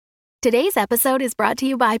Today's episode is brought to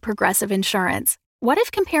you by Progressive Insurance. What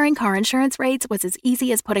if comparing car insurance rates was as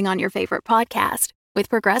easy as putting on your favorite podcast? With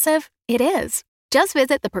Progressive, it is. Just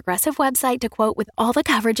visit the Progressive website to quote with all the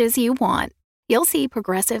coverages you want. You'll see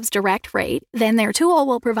Progressive's direct rate, then their tool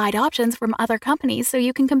will provide options from other companies so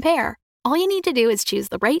you can compare. All you need to do is choose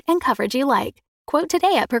the rate and coverage you like. Quote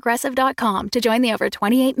today at Progressive.com to join the over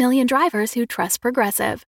 28 million drivers who trust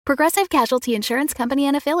Progressive. Progressive Casualty Insurance Company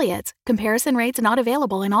and Affiliates. Comparison rates not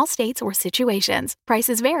available in all states or situations.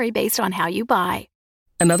 Prices vary based on how you buy.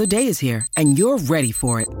 Another day is here, and you're ready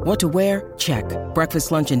for it. What to wear? Check.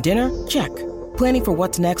 Breakfast, lunch, and dinner? Check. Planning for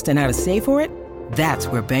what's next and how to save for it? That's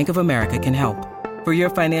where Bank of America can help. For your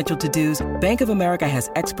financial to-dos, Bank of America has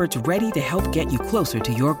experts ready to help get you closer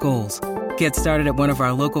to your goals. Get started at one of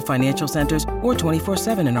our local financial centers or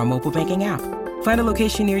 24/7 in our mobile banking app. Find a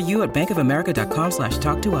location near you at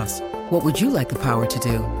bankofamerica.com/talktous. What would you like the power to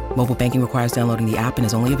do? Mobile banking requires downloading the app and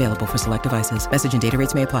is only available for select devices. Message and data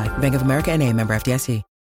rates may apply. Bank of America N.A., member FDIC.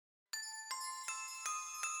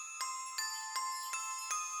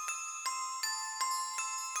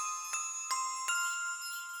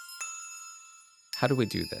 How do we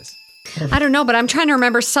do this? I don't know, but I'm trying to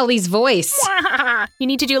remember Sully's voice. You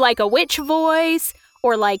need to do like a witch voice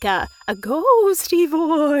or like a ghosty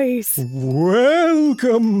voice.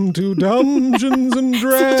 Welcome to Dungeons and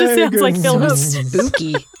Dragons. It just sounds like Philip.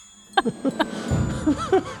 Spooky.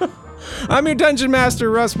 I'm your Dungeon Master,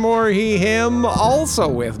 Russ Moore, he, him. Also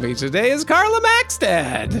with me today is Carla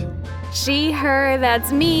Maxted. She, her,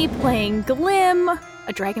 that's me playing Glim, a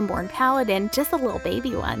Dragonborn paladin, just a little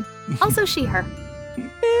baby one. Also she, her.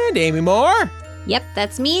 And Amy Moore. Yep,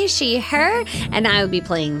 that's me, she, her, and I will be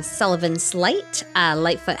playing Sullivan Slight, a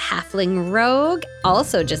Lightfoot halfling rogue,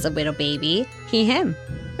 also just a little baby, he, him.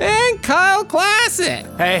 And Kyle Classic.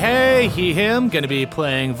 Hey, he, him. Gonna be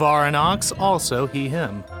playing Varanox, also he,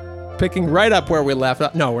 him. Picking right up where we left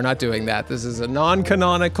off. No, we're not doing that. This is a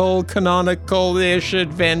non-canonical, canonical-ish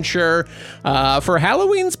adventure for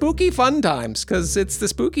Halloween spooky fun times, because it's the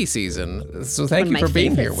spooky season. So thank you for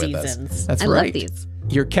being here with us. That's right. I love these.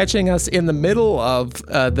 You're catching us in the middle of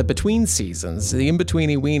the between seasons, the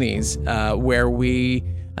in-betweeny weenies, where we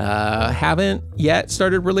haven't yet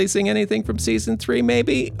started releasing anything from season 3,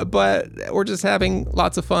 maybe, but we're just having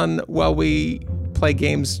lots of fun while we play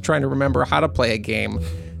games, trying to remember how to play a game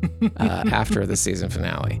after the season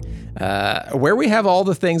finale. Where we have all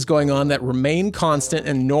the things going on that remain constant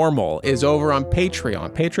and normal is over on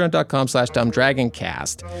Patreon,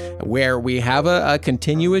 patreon.com/dumbdragoncast, where we have a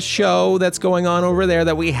continuous show that's going on over there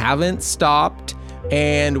that we haven't stopped.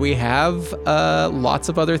 And we have lots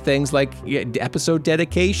of other things like episode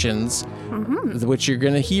dedications, which you're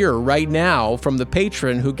going to hear right now from the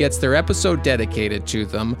patron who gets their episode dedicated to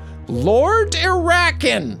them, Lord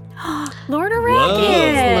Irakin. Lord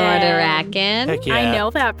Irakin. Lord Irakin. Heck yeah. I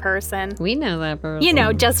know that person. We know that person. You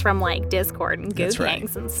know, just from like Discord and That's Goo right.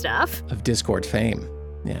 Gangs and stuff. Of Discord fame.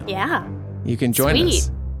 Yeah. You can join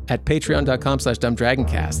us at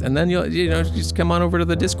patreon.com/dumbdragoncast. And then you'll just come on over to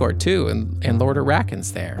the Discord too, and Lord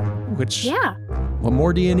Irakin's there, which, what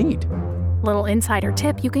more do you need? Little insider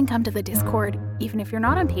tip, you can come to the Discord even if you're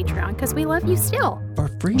not on Patreon, because we love you still. For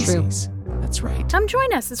freezies. That's right. Come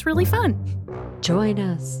join us. It's really fun. Join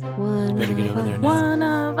us. One Better get over there now. One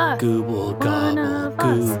of us. Google One of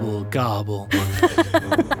us. Google gobble.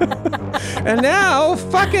 And now,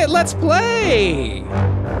 fuck it, let's play!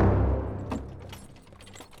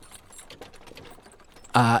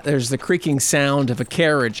 There's the creaking sound of a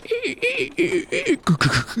carriage.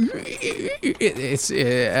 It's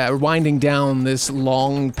winding down this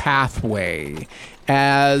long pathway.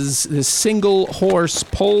 As the single horse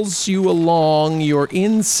pulls you along, you're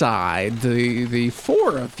inside, the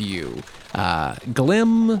four of you.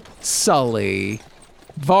 Glim, Sully,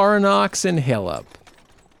 Varanox, and Hillip.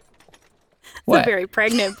 It's a very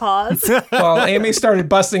pregnant pause. Well, Amy started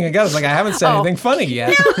busting a gut. I was like, I haven't said anything funny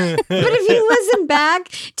yet. But if you listen back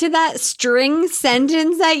to that string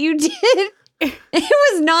sentence that you did, it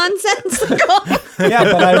was nonsensical. Yeah,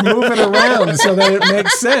 but I move it around so that it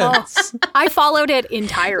makes sense. I followed it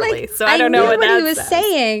entirely, so I don't know what that he was says.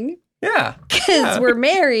 saying. Yeah. Because we're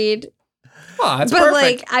married. Oh, that's but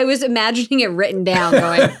perfect. like, I was imagining it written down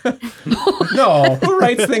going, No, who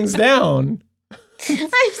writes things down? I'm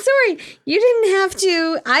sorry. You didn't have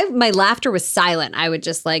to. My laughter was silent. I would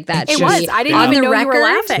just like that. It should was. be I didn't on even the know you were record.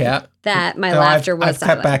 laughing. Yeah. that my laughter was I've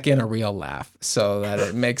silent. cut back in a real laugh so that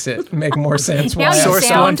it makes it make more sense. Now why you Source one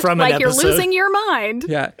sound from an like you're episode. losing your mind.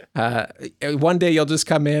 Yeah. One day you'll just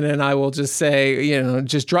come in and I will just say,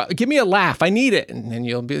 just give me a laugh. I need it. And then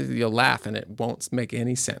you'll laugh and it won't make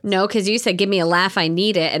any sense. No, because you said, give me a laugh, I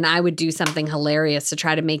need it. And I would do something hilarious to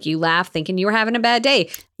try to make you laugh, thinking you were having a bad day.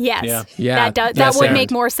 Yes. Yeah, That that's would it. make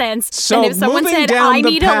more sense. So and if someone moving said, down I the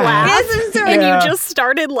need a path- laugh, and Yeah. you just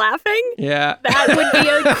started laughing, Yeah. that would be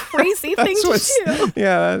a crazy thing to do.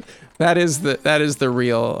 Yeah. That is the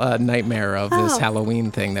real nightmare of this Halloween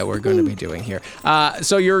thing that we're going to be doing here.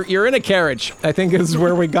 So you're in a carriage, I think is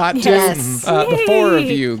where we got to. Yes. The four of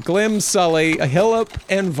Yay. you, Glim, Sully, Hillip,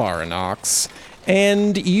 and Varnox.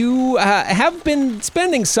 And you have been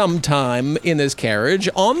spending some time in this carriage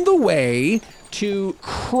on the way to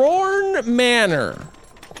Krorn Manor.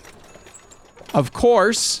 Of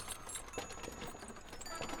course,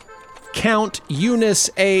 Count Eunice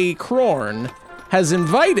A. Krorn has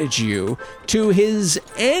invited you to his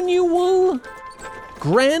annual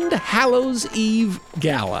Grand Hallows Eve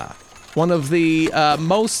Gala, one of the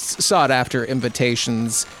most sought-after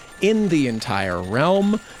invitations in the entire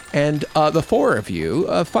realm, and the four of you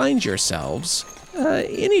find yourselves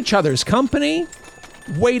in each other's company,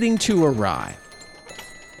 waiting to arrive.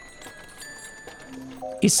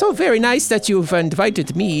 It's so very nice that you've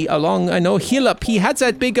invited me along. I know Hillip, he had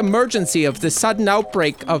that big emergency of the sudden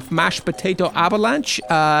outbreak of mashed potato avalanche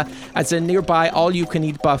at a nearby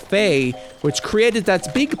all-you-can-eat buffet, which created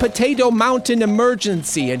that big potato mountain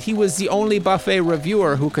emergency, and he was the only buffet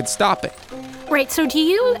reviewer who could stop it. Right, so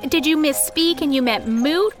did you misspeak and you meant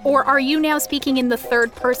moot, or are you now speaking in the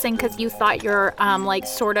third person because you thought your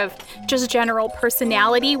sort of just general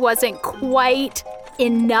personality wasn't quite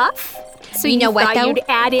enough? So You know what, thought though? you'd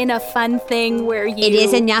add in a fun thing where you... It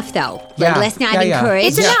is enough, though. Yeah, Let's not yeah. encourage.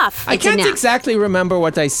 It's enough. I It's can't enough. exactly remember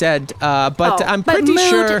what I said, but Oh, I'm but pretty mood,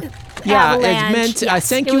 sure. Yeah, it avalanche, meant yes,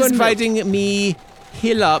 thank it you was moot. inviting me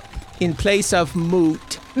Hillip in place of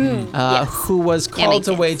Moot, who was called makes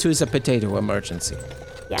away to the potato emergency.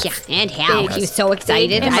 Yes. Yeah, and how? Big- He was so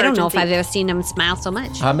excited. big I don't know if emergency. I've ever seen him smile so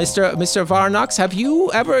much. Mr. Varnox, have you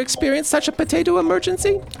ever experienced such a potato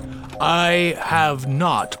emergency? I have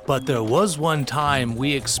not, but there was one time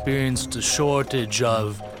we experienced a shortage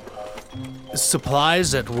of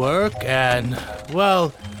supplies at work, and,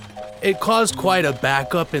 well, it caused quite a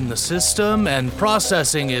backup in the system, and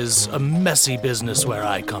processing is a messy business where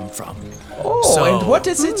I come from. Oh, So- and what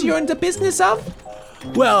is it you're in the business of?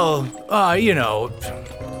 Well,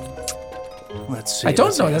 let's see. I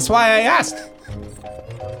don't know. That's why I asked.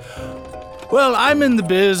 Well, I'm in the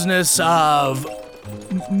business of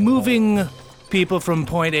moving people from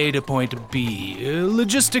point A to point B.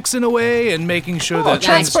 Logistics in a way, and making sure Oh, that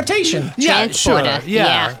transportation. Yeah, sure. Transporter,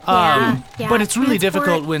 Yeah. Yeah, But it's really transport.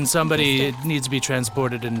 difficult when somebody needs to be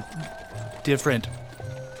transported in different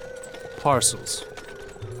parcels.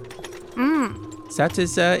 That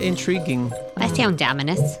is intriguing. That sounds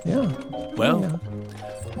ominous. Yeah. Well,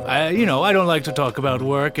 I don't like to talk about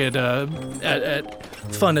work at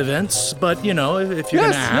fun events, but if you're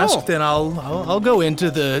Yes, gonna ask, no. then I'll go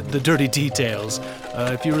into the dirty details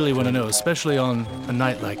if you really want to know, especially on a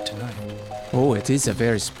night like tonight. Oh, it is a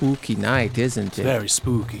very spooky night, isn't it? Very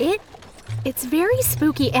spooky. It's very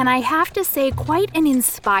spooky, and I have to say, quite an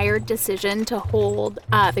inspired decision to hold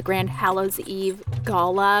the Grand Hallows Eve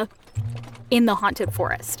Gala in the Haunted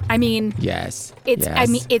Forest. I mean, Yes. it's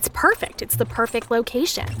yes. it's perfect. It's the perfect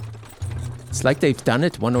location. It's like they've done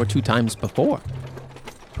it one or two times before.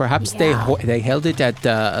 Perhaps Yeah. they held it at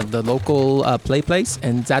the local play place,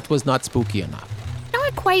 and that was not spooky enough.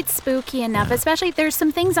 Not quite spooky enough, especially there's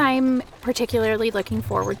some things I'm particularly looking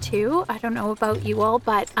forward to. I don't know about you all,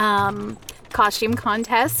 but costume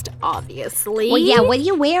contest, obviously. Well, yeah, what are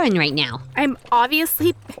you wearing right now? I'm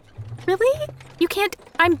obviously really? You can't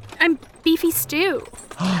I'm Beefy Stew.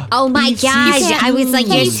 Oh my gosh, can't- I was like,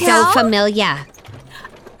 can you're you so tell? familiar.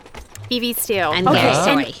 Beefy Stew. I'm very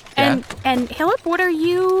sorry. And Hillip, what are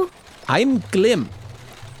you? I'm Glim.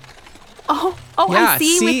 Oh, Yeah, I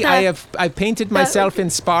see. with the, I painted myself in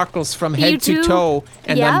sparkles from You head to do? toe,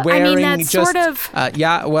 and Yeah, I'm wearing that's just sort of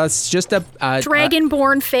it's just a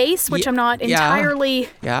dragonborn face, which I'm not yeah. entirely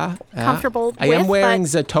comfortable I am with, wearing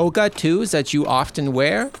but- the toga too that you often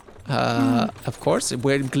wear. Of course,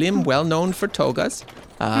 we're Glim, well known for togas.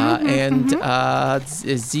 And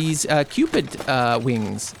these Cupid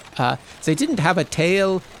wings. They didn't have a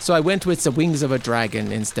tail, so I went with the wings of a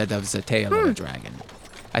dragon instead of the tail of a dragon.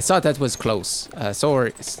 I thought that was close.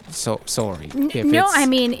 Sorry. If No, it's- I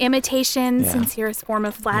mean imitation, Yeah. sincerest form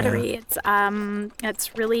of flattery.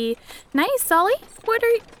 It's really nice, Sully. What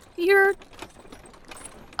are your?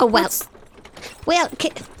 Oh, well,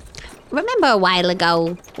 remember a while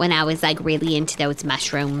ago when I was, like, really into those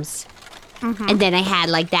mushrooms? Mm-hmm. And then I had,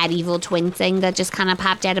 like, that evil twin thing that just kind of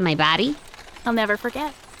popped out of my body? I'll never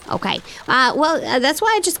forget. Okay. That's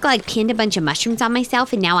why I just, like, pinned a bunch of mushrooms on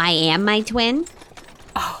myself, and now I am my twin.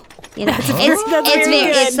 Oh, you know, it's a concept.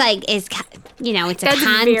 If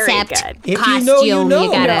costume. you know, you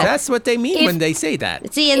know. Gotta, That's what they mean when they say that.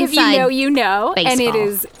 It's the inside. If you know, you know. Baseball.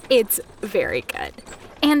 And it's very good.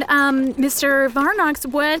 And, Mr. Varnox,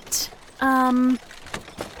 what,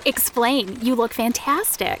 explain. You look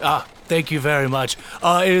fantastic. Thank you very much.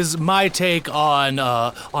 Is my take on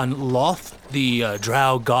Loth, the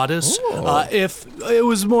drow goddess. If it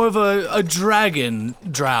was more of a dragon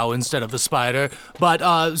drow instead of a spider,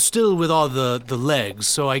 but still with all the legs.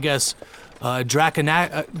 So I guess drac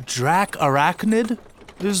arachnid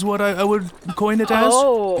is what I would coin it as.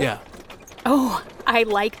 Oh. Yeah. Oh, I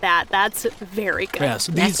like that. That's very good. Yes.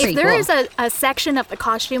 If There is a section of the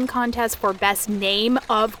costume contest for best name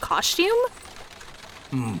of costume.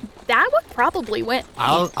 That would probably win.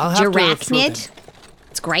 I'll have to. Arachnid.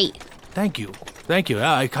 It's great. Thank you.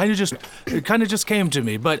 Yeah, it kind of just came to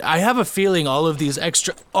me, but I have a feeling all of these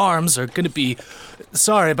extra arms are going to be.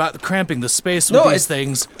 Sorry about cramping the space with these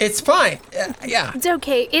things. It's fine. Yeah. It's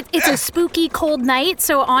okay. It's a spooky cold night,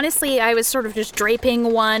 so honestly, I was sort of just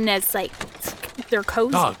draping one as, like, they're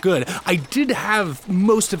cozy. Oh, good. I did have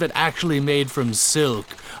most of it actually made from silk,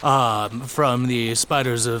 from the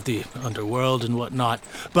spiders of the underworld and whatnot.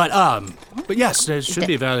 But yes, it should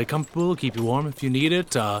be very comfortable, keep you warm if you need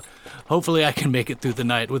it. Hopefully I can make it through the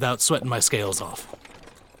night without sweating my scales off.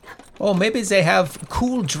 Oh, maybe they have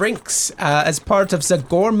cool drinks as part of the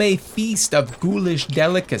gourmet feast of ghoulish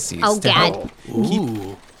delicacies. Oh, God.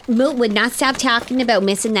 Ooh. Moot would not stop talking about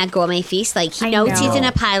missing that gourmet feast. Like, he knows he's in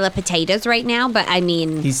a pile of potatoes right now, but I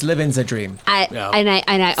mean... He's living the dream.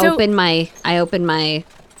 I open my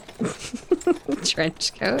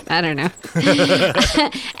trench coat. I don't know.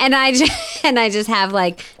 and I just have,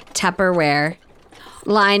 like, Tupperware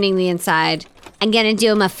lining the inside. I'm going to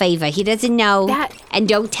do him a favor. He doesn't know. And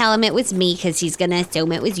don't tell him it was me, because he's going to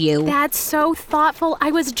assume it was you. That's so thoughtful. I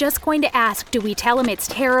was just going to ask, do we tell him it's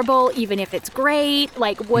terrible, even if it's great?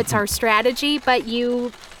 Like, what's our strategy? But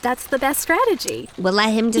that's the best strategy. We'll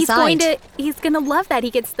let him decide. He's going to love that. He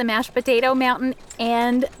gets the mashed potato mountain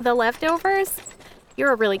and the leftovers.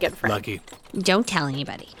 You're a really good friend. Lucky. Don't tell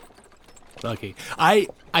anybody. Lucky. I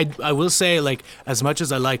will say, like, as much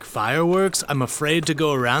as I like fireworks, I'm afraid to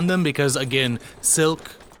go around them because, again,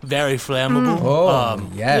 silk, very flammable.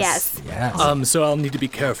 Yes. So I'll need to be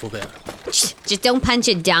careful there. Just don't punch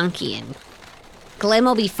a donkey and Glim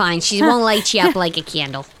will be fine. She won't light you up like a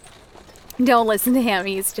candle. Don't listen to him.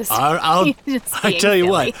 He's just. I tell you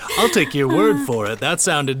what, I'll take your word for it. That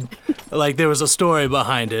sounded like there was a story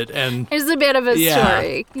behind it, and there's a bit of a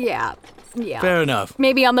story. Yeah. Fair enough.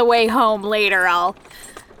 Maybe on the way home later, I'll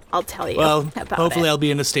tell you. Well, about hopefully it. I'll be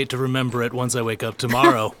in a state to remember it once I wake up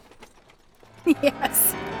tomorrow.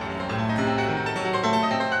 Yes.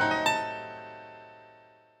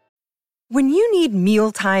 When you need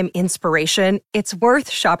mealtime inspiration, it's worth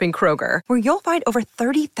shopping Kroger, where you'll find over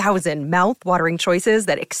 30,000 mouth-watering choices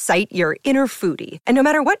that excite your inner foodie. And no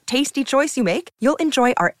matter what tasty choice you make, you'll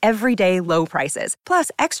enjoy our everyday low prices, plus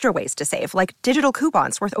extra ways to save, like digital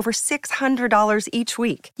coupons worth over $600 each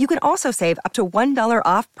week. You can also save up to $1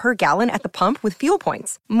 off per gallon at the pump with fuel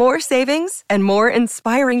points. More savings and more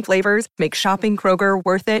inspiring flavors make shopping Kroger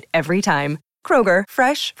worth it every time. Kroger,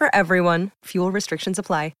 fresh for everyone. Fuel restrictions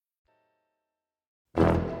apply.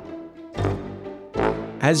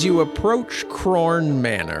 As you approach Krorn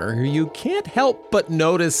Manor, you can't help but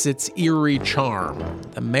notice its eerie charm.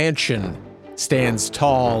 The mansion stands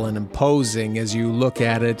tall and imposing as you look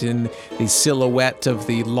at it in the silhouette of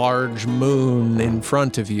the large moon in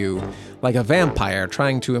front of you, like a vampire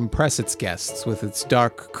trying to impress its guests with its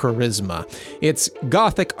dark charisma. Its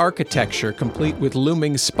Gothic architecture, complete with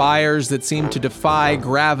looming spires that seem to defy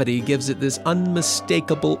gravity, gives it this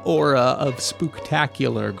unmistakable aura of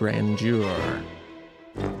spooktacular grandeur.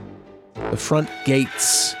 The front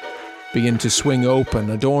gates begin to swing open,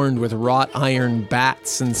 adorned with wrought iron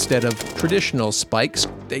bats instead of traditional spikes.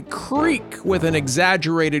 They creak with an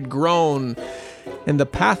exaggerated groan, and the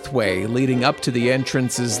pathway leading up to the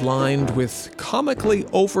entrance is lined with comically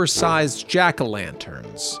oversized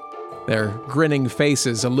jack-o'-lanterns, their grinning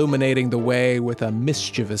faces illuminating the way with a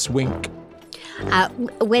mischievous wink.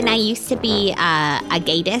 When I used to be a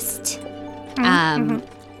gatist,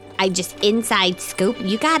 I just inside scoop.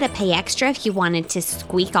 You gotta pay extra if you wanted to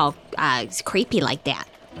squeak all creepy like that.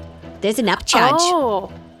 There's an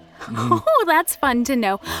upcharge. Oh, that's fun to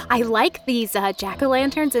know. I like these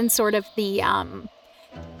jack-o'-lanterns and sort of the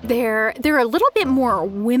they're a little bit more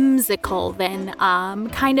whimsical than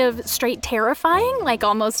kind of straight terrifying, like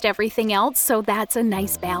almost everything else. So that's a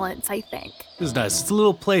nice balance, I think. It's nice. It's a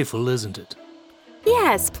little playful, isn't it?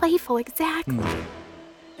 Yes, playful, exactly.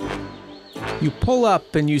 You pull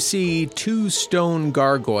up and you see 2 stone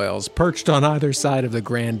gargoyles perched on either side of the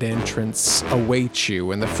grand entrance await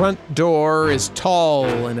you, and the front door is tall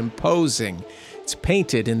and imposing. It's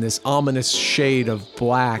painted in this ominous shade of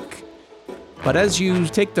black. But as you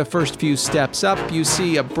take the first few steps up, you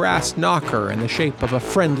see a brass knocker in the shape of a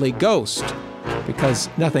friendly ghost, because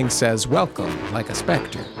nothing says welcome like a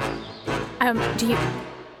specter. Do you...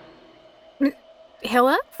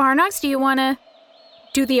 Hilla? Farnox, do you want to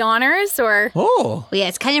do the honors, or... Oh! Well, yeah,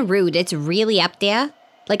 it's kind of rude. It's really up there.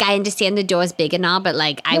 Like, I understand the door's big and all, but,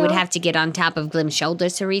 like, I would have to get on top of Glim's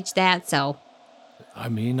shoulders to reach that, so... I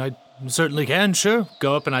mean, I certainly can, sure.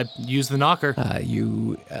 Go up and I use the knocker.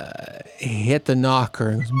 You hit the knocker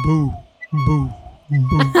and it goes, boo, boo,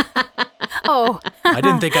 boo. Oh. I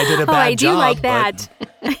didn't think I did a bad job. I do like that.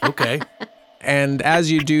 Okay. And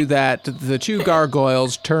as you do that, the 2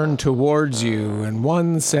 gargoyles turn towards you, and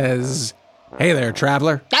one says, "Hey there,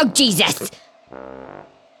 traveler. Oh, Jesus!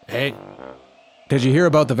 Hey. Did you hear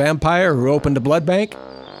about the vampire who opened a blood bank?"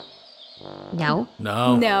 No.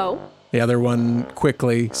 No. No. The other one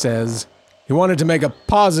quickly says, "He wanted to make a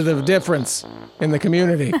positive difference in the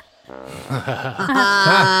community."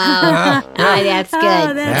 That's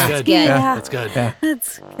good. That's good. good. That's good. Yeah.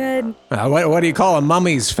 That's good. What do you call a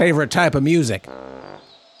mummy's favorite type of music?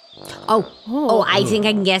 Oh, I think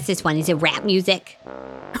I can guess this one. Is it rap music?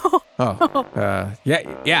 Yeah,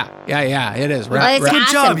 it is. Well, it's Good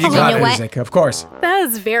job, you awesome. got know it. what? Music, of course. That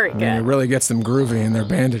was very I mean, it good. really gets them groovy in their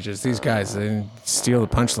bandages. These guys, they steal the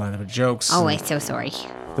punchline of the jokes. Oh, I'm so sorry.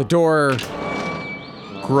 The door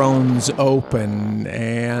groans open,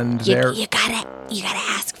 and there... You gotta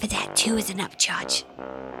ask for that too as an upcharge.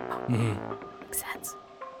 Makes sense.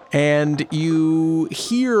 And you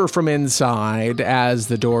hear from inside, as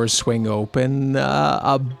the doors swing open,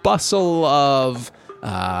 a bustle of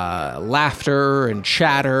laughter and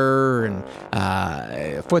chatter and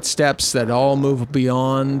footsteps that all move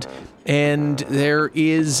beyond. And there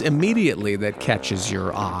is immediately that catches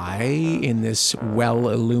your eye in this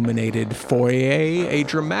well-illuminated foyer, a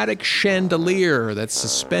dramatic chandelier that's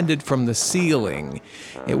suspended from the ceiling.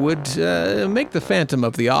 It would make the Phantom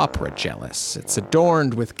of the Opera jealous. It's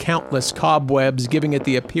adorned with countless cobwebs, giving it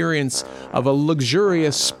the appearance of a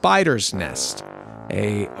luxurious spider's nest.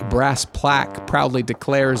 A brass plaque proudly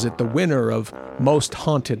declares it the winner of Most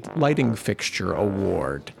Haunted Lighting Fixture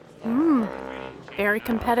Award. Very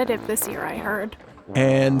competitive this year, I heard.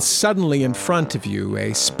 And suddenly in front of you,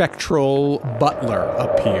 a spectral butler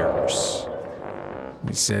appears.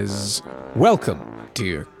 He says, "Welcome,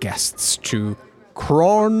 dear guests, to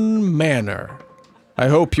Krorn Manor. I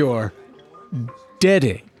hope you're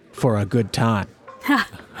ready for a good time." A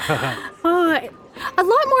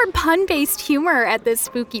lot more pun-based humor at this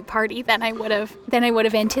spooky party than I would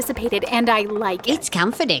have anticipated, and I like it. It's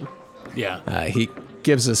comforting. Yeah. He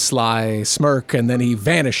gives a sly smirk, and then he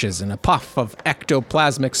vanishes in a puff of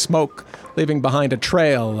ectoplasmic smoke, leaving behind a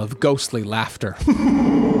trail of ghostly laughter.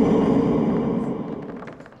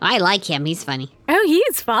 I like him. He's funny. Oh, he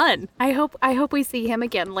is fun. I hope we see him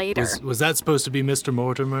again later. Was that supposed to be Mr.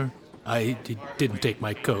 Mortimer? He didn't take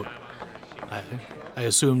my coat. I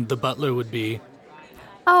assumed the butler would be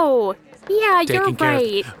Oh, yeah, you're taking care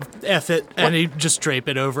right. of F it, and he'd just drape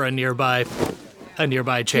it over a nearby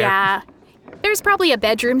chair. Yeah. There's probably a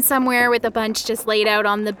bedroom somewhere with a bunch just laid out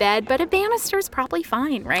on the bed, but a banister's probably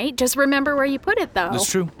fine, right? Just remember where you put it, though.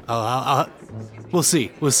 That's true. We'll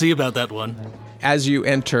see. We'll see about that one. As you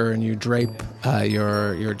enter and you drape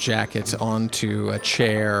your jacket onto a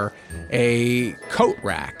chair, a coat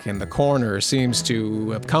rack in the corner seems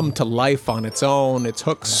to have come to life on its own. Its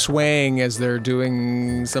hooks swaying as they're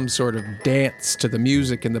doing some sort of dance to the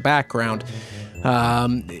music in the background.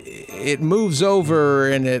 It moves over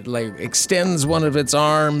and it extends one of its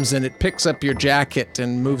arms and it picks up your jacket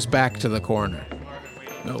and moves back to the corner.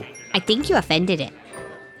 No. I think you offended it.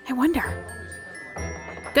 I wonder.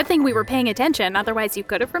 Good thing we were paying attention, otherwise you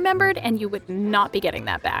could have remembered and you would not be getting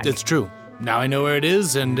that back. It's true. Now I know where it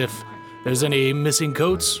is, and if there's any missing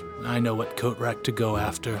coats, I know what coat rack to go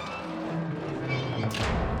after.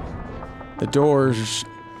 The doors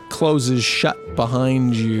closes shut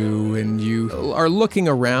behind you and you are looking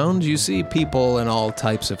around. You see people in all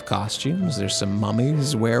types of costumes. There's some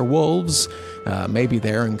mummies, werewolves. Maybe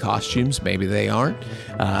they're in costumes, maybe they aren't.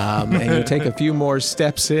 And you take a few more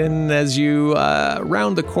steps in as you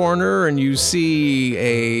round the corner and you see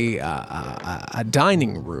a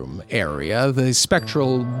dining room area. The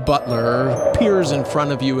spectral butler appears in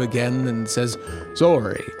front of you again and says,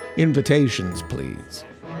 "Sorry, invitations, please."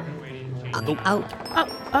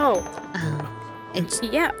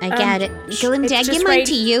 Yeah. I got it. Glinda, I give mine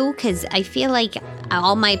to you because I feel like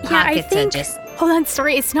all my pockets are just... Hold on,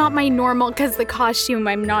 sorry, it's not my normal because the costume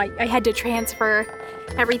I had to transfer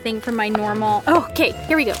everything from my normal. Oh, okay,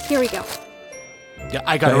 here we go. Yeah,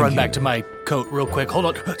 I gotta run back to my coat real quick. Hold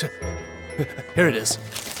on. Here it is.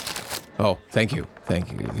 Oh, thank you.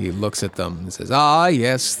 He looks at them and says, "Ah,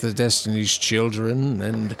 yes, the Destiny's Children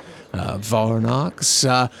and Varnox.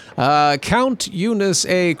 Count Eunice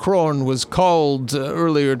A. Krorn was called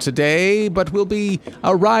earlier today, but will be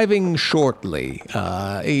arriving shortly.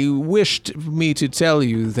 He wished me to tell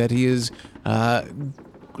you that he is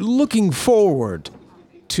looking forward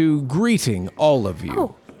to greeting all of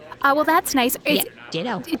you." Oh, well, that's nice. Yeah,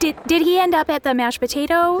 ditto. Did he end up at the mashed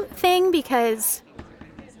potato thing? Because...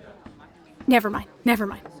 Never mind.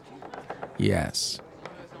 Yes,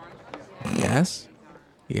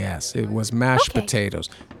 it was mashed potatoes.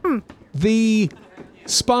 The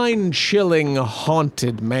spine-chilling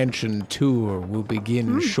haunted mansion tour will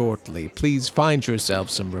begin shortly. Please find yourself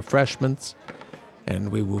some refreshments,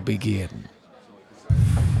 and we will begin.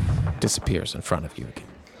 Disappears in front of you again.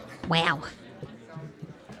 Wow.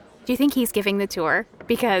 Do you think he's giving the tour?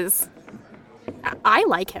 Because I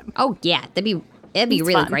like him. Oh, yeah, that'd be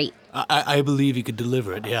really fun. great. I believe you could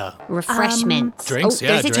deliver it, yeah. Refreshments. Drinks,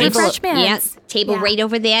 there's a drinks. table. Refreshments. Yeah, table Yeah. right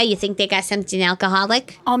over there. You think they got something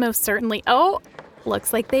alcoholic? Almost certainly. Oh,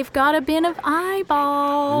 looks like they've got a bin of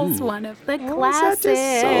eyeballs. One of the classics.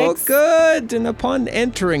 That is so good. And upon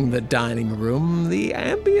entering the dining room, the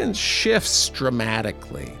ambience shifts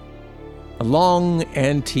dramatically. A long,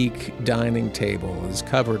 antique dining table is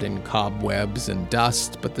covered in cobwebs and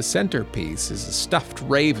dust, but the centerpiece is a stuffed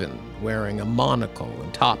raven wearing a monocle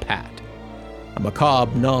and top hat. A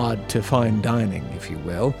macabre nod to fine dining, if you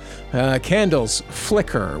will. Candles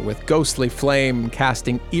flicker with ghostly flame,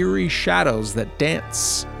 casting eerie shadows that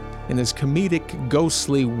dance in this comedic,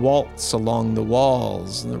 ghostly waltz along the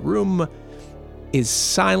walls. The room is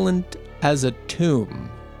silent as a tomb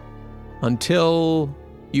until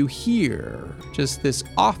you hear just this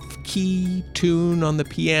off-key tune on the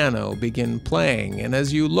piano begin playing, and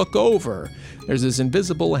as you look over, there's this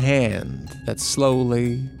invisible hand that's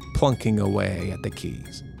slowly plunking away at the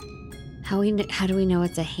keys. How do we know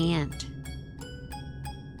it's a hand?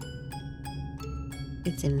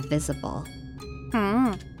 It's invisible.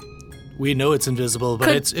 We know it's invisible,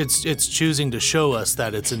 but it's choosing to show us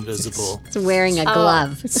that it's invisible. It's wearing a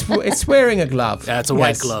glove. It's wearing a glove. Yeah, it's a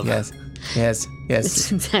white glove. Yes.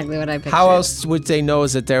 That's exactly what I pictured. How else would they know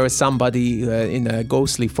that there was somebody in a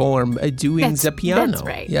ghostly form doing the piano? That's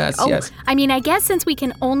right. Yes. I mean, I guess since we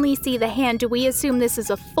can only see the hand, do we assume this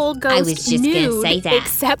is a full ghost I was just nude, gonna say that.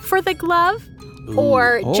 except for the glove?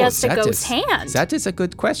 Or just a that ghost is- hand? That is a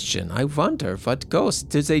good question. I wonder what ghost.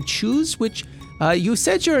 Do they choose which? You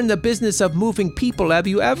said you're in the business of moving people. Have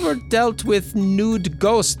you ever dealt with nude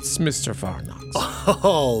ghosts, Mr. Varnox?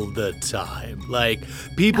 All the time. Like,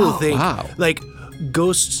 people think, wow. like,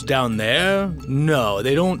 ghosts down there, no,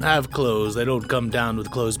 they don't have clothes. They don't come down with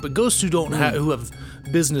clothes. But ghosts who don't who have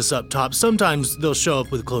business up top, sometimes they'll show up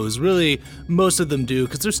with clothes. Really, most of them do,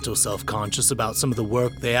 because they're still self-conscious about some of the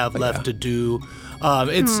work they have left to do.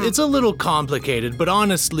 It's a little complicated, but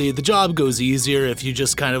honestly, the job goes easier if you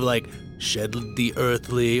just kind of like shed the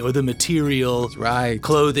earthly or the material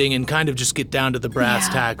clothing and kind of just get down to the brass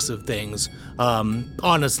tacks of things.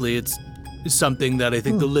 Honestly, it's something that I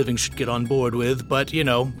think the living should get on board with, but you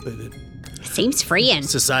know, Seems freeing.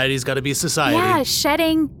 Society's got to be society. Yeah,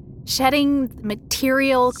 shedding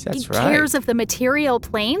material, cares of the material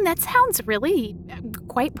plane. That sounds really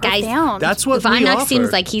quite profound. That's what we Varnox offer.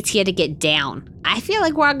 seems like he's here to get down. I feel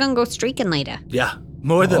like we're gonna go streaking later. Yeah,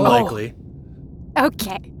 more than likely.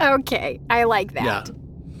 Okay, I like that. Yeah.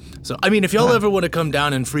 So, I mean, if y'all ever want to come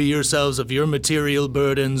down and free yourselves of your material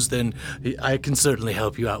burdens, then I can certainly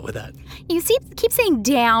help you out with that. You keep saying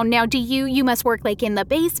down. Now, do you must work like in the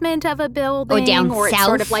basement of a building? Or down or it's south?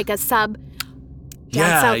 sort of like a sub down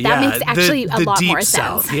Yeah, south? That makes actually the a lot deep more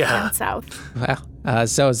south, sense. yeah. Down south. Well,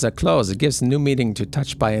 so it's a close. It gives a new meaning to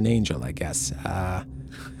touched by an angel, I guess.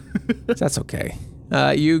 That's okay.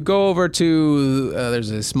 You go over to,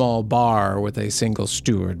 there's a small bar with a single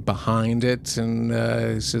steward behind it, and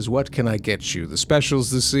he says, "What can I get you? The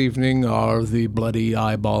specials this evening are the Bloody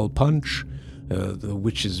Eyeball Punch, the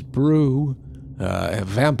Witch's Brew, a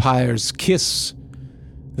Vampire's Kiss,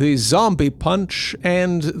 the Zombie Punch,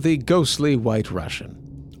 and the Ghostly White Russian."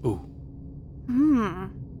 Ooh.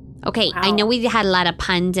 Okay, Wow. I know we had a lot of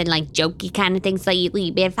puns and like jokey kind of things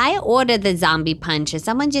lately, but if I order the zombie punch, is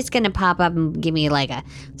someone just gonna pop up and give me like a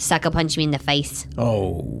sucker punch me in the face?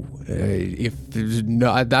 Oh, if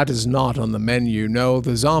no, that is not on the menu. No,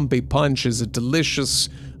 the Zombie Punch is a delicious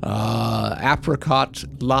apricot,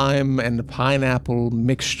 lime, and pineapple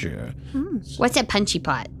mixture. What's a punchy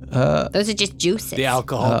pot? Those are just juices. The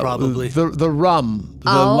alcohol, probably. The rum, the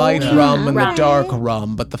Oh, light yeah. rum and the Right. dark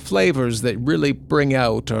rum, but the flavors that really bring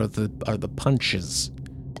out are the punches.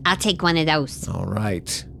 I'll take one of those. All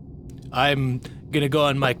right. I'm gonna go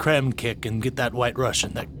on my creme kick and get that White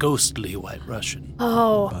Russian, that ghostly White Russian.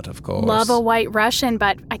 Oh, But of course. love a White Russian,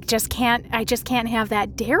 but I just can't have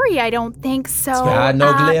that dairy. I don't think so.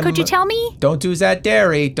 No glim. Could you tell me? Don't do that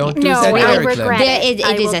dairy. Don't do No, that I dairy. regret Glenn. There is,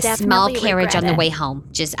 I it is will a small definitely carriage on the regret way it. home.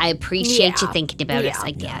 Just, I appreciate you Yeah. thinking about us Yeah.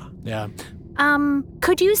 like that. Yeah.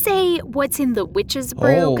 Could you say what's in the witch's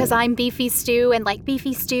brew? Oh. Because I'm beefy stew and like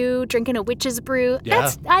beefy stew, drinking a witch's brew.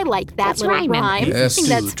 Yeah. I like that That's little rhyming. rhyme. I Yes. think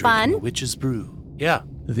that's Drinking fun. a Witch's brew. Yeah.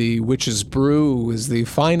 The Witch's Brew is the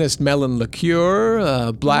finest melon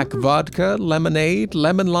liqueur, black vodka, lemonade,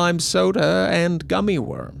 lemon lime soda, and gummy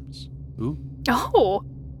worms. Ooh. Oh,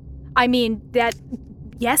 I mean that.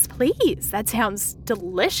 Yes, please. That sounds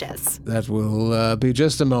delicious. That will be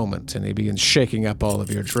just a moment, and he begins shaking up all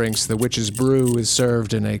of your drinks. The Witch's Brew is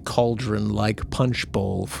served in a cauldron-like punch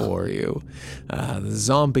bowl for you. The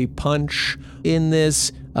Zombie Punch in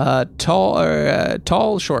this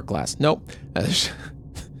tall short glass. Nope.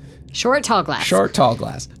 Short, tall glass. Short, tall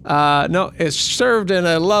glass. No, it's served in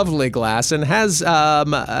a lovely glass and has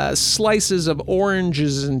slices of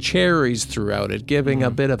oranges and cherries throughout it, giving a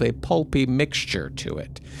bit of a pulpy mixture to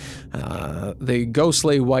it. The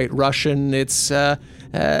Ghostly White Russian, it's a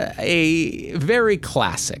very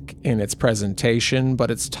classic in its presentation, but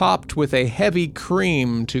it's topped with a heavy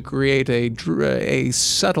cream to create a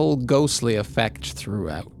subtle ghostly effect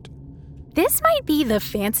throughout. This might be the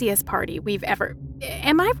fanciest party we've ever.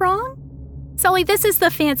 Am I wrong? Sully, this is the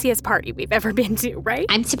fanciest party we've ever been to, right?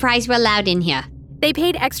 I'm surprised we're allowed in here. They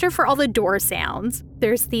paid extra for all the door sounds.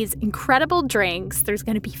 There's these incredible drinks. There's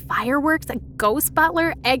going to be fireworks, a ghost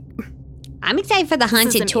butler, egg. I'm excited for the This is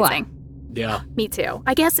haunted tour. amazing. Yeah. Me too.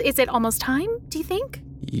 I guess, is it almost time, do you think?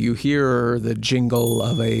 You hear the jingle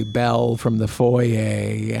of a bell from the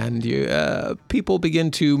foyer, and people begin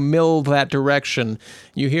to mill that direction.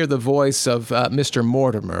 You hear the voice of Mr.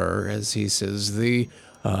 Mortimer as he says, "The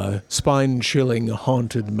spine-chilling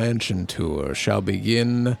haunted mansion tour shall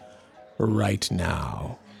begin right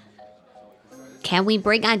now." Can we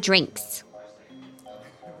bring our drinks?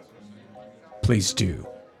 Please do.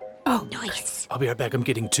 Oh, nice. I'll be right back. I'm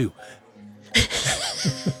getting two.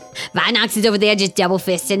 Vinox is over there just double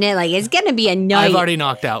fisting it. Like, it's going to be a night. I've already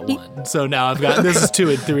knocked out one. So now I've got, this is 2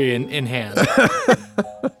 and 3 in hand.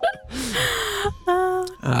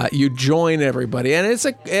 You join everybody, and it's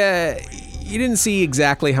you didn't see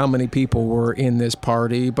exactly how many people were in this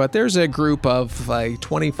party, but there's a group of like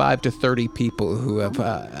 25 to 30 people who have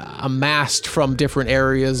amassed from different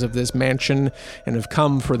areas of this mansion and have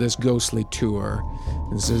come for this ghostly tour.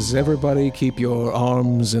 It says, "Everybody keep your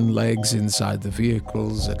arms and legs inside the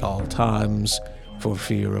vehicles at all times for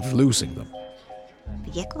fear of losing them."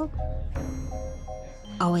 Vehicle?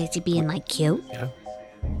 Oh, is he being like cute? Yeah.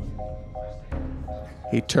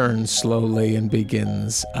 He turns slowly and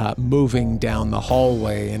begins moving down the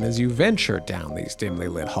hallway, and as you venture down these dimly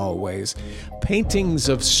lit hallways, paintings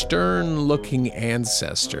of stern-looking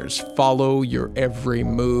ancestors follow your every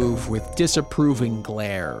move with disapproving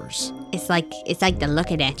glares. It's like they're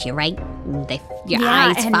looking at you, right? Your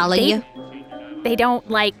Yeah, eyes and follow you. They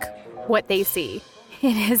don't like what they see.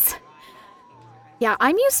 It is. Yeah,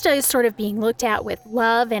 I'm used to sort of being looked at with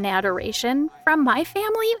love and adoration from my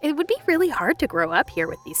family. It would be really hard to grow up here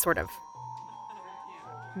with these sort of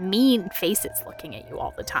mean faces looking at you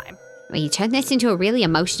all the time. Well, you turn this into a really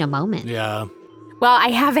emotional moment. Yeah. Well, I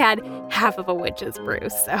have had half of a witch's brew,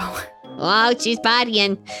 so. Oh, she's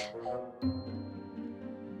bodying.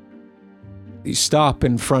 You stop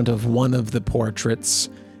in front of one of the portraits,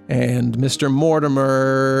 and Mr.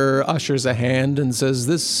 Mortimer ushers a hand and says,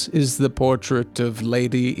 "This is the portrait of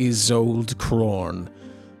Lady Isolde Krorn,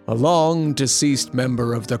 a long-deceased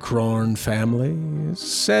member of the Krorn family,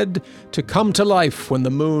 said to come to life when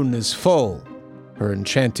the moon is full. Her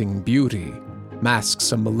enchanting beauty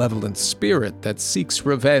masks a malevolent spirit that seeks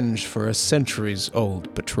revenge for a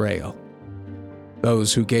centuries-old betrayal.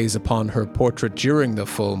 Those who gaze upon her portrait during the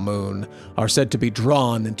full moon are said to be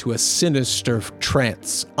drawn into a sinister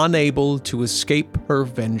trance, unable to escape her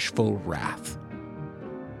vengeful wrath.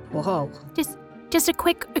 Whoa. Just a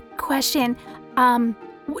quick question.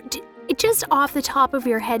 Just off the top of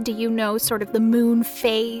your head, do you know sort of the moon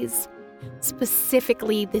phase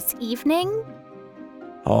specifically this evening?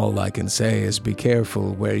 All I can say is be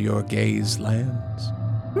careful where your gaze lands.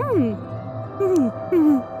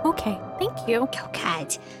 Okay, thank you. Oh,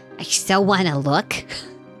 God. I so want to look.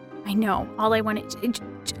 I know. All I want to...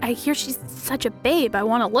 I hear she's such a babe. I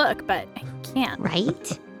want to look, but I can't.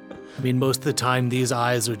 Right? I mean, most of the time, these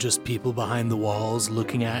eyes are just people behind the walls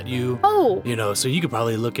looking at you. Oh. You know, so you could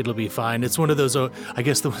probably look, it'll be fine. It's one of those, I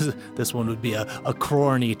guess this one would be a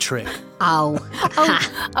Krorn trick.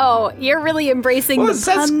 Oh, you're really embracing the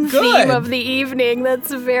pun theme of the evening.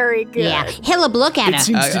 That's very good. Yeah. Hillip, look at her. It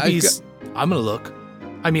seems to be... I'm going to look.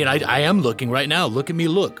 I mean, I am looking right now. Look at me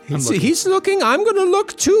look. He's looking. I'm going to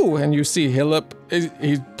look too. And you see Hillip,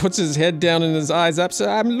 he puts his head down and his eyes up. So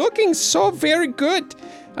I'm looking so very good.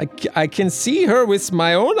 I can see her with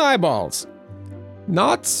my own eyeballs,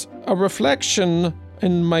 not a reflection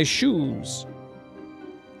in my shoes.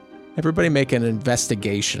 Everybody make an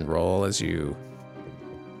investigation roll as you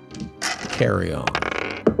carry on.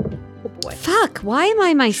 Oh boy. Fuck, why am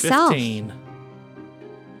I myself? 15.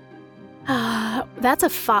 That's a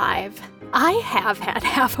 5. I have had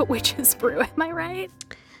half a witch's brew, am I right?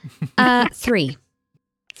 3.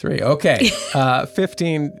 3. Okay.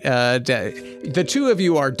 15. The two of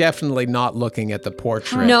you are definitely not looking at the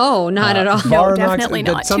portrait. No, not at all. No, definitely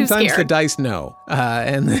not. Too Sometimes the scared. dice know,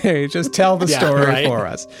 and they just tell the story right. for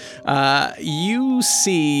us. You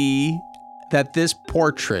see that this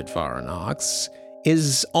portrait, Varnox,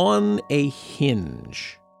 is on a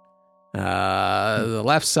hinge. The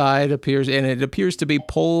left side appears, and it appears to be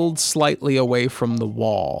pulled slightly away from the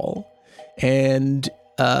wall. And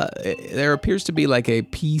there appears to be like a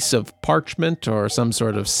piece of parchment or some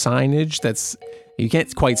sort of signage that's, you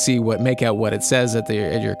can't quite make out what it says at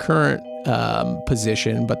your current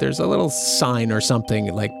position, but there's a little sign or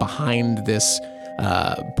something like behind this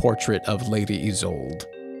portrait of Lady Isolde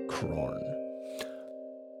Krorn.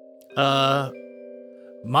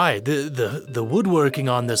 The woodworking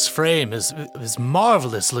on this frame is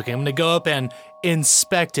marvelous looking. I'm gonna go up and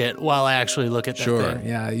inspect it while I actually look at that thing.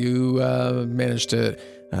 Yeah, you managed to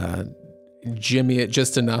jimmy it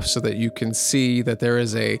just enough so that you can see that there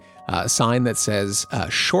is a sign that says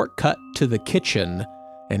shortcut to the kitchen,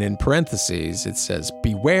 and in parentheses it says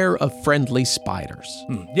beware of friendly spiders.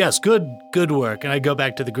 Yes, good work. And I go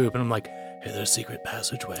back to the group and I'm like, hey, there's a secret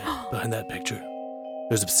passageway behind that picture.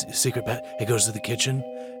 There's a secret it goes to the kitchen,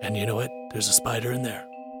 and you know what? There's a spider in there.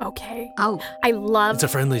 Okay. Oh. I love... It's a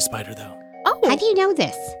friendly spider, though. Oh. How do you know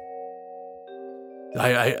this?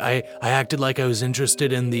 I acted like I was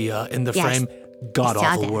interested in the Yes. frame. God I saw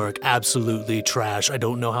awful that. work. Absolutely trash. I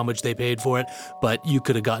don't know how much they paid for it, but you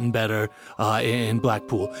could have gotten better in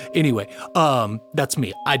Blackpool. Anyway, that's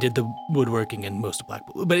me. I did the woodworking in most of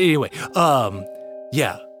Blackpool. But anyway,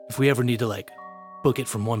 yeah, if we ever need to book it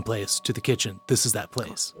from one place to the kitchen, this is that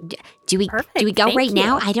place. Do we Perfect. do we go Thank right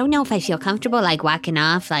now? you. I don't know if I feel comfortable walking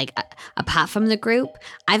off apart from the group.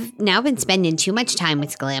 I've now been spending too much time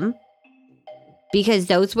with Glim. Because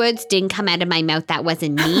those words didn't come out of my mouth. That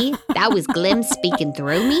wasn't me. That was Glim speaking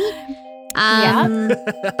through me.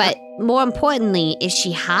 But more importantly, is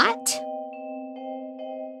she hot?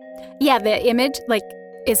 Yeah, the image,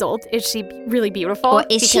 Isolde, is she really beautiful? Or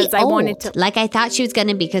is she Because I old? wanted to... Like I thought she was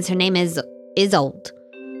gonna because her name is old.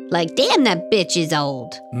 Damn, that bitch is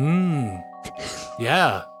old.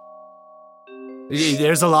 Yeah.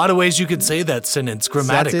 There's a lot of ways you could say that sentence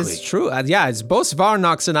grammatically. That is true. It's both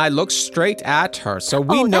Varnox and I looked straight at her, so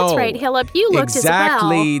we know. that's right, Hillip. You looked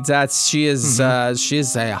exactly as well. that she is. She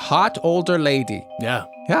is a hot older lady. Yeah.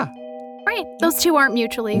 Yeah, Right. Those two aren't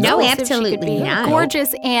mutually No, exclusive. She could absolutely be not.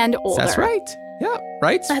 gorgeous and older. that's right. Yeah,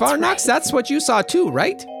 right. That's Varnox, right. that's what you saw too,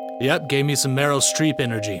 right? Yep, gave me some Meryl Streep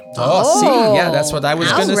energy. Oh, see, yeah, that's what I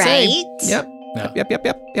was all going to say. right.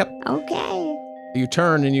 Yep. Okay. You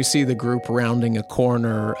turn and you see the group rounding a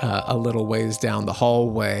corner a little ways down the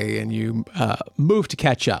hallway, and you move to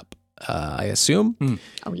catch up, I assume.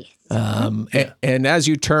 Oh, yes. And as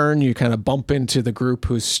you turn, you kind of bump into the group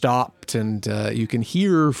who's stopped, and you can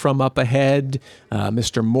hear from up ahead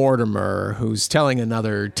Mr. Mortimer, who's telling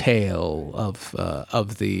another tale of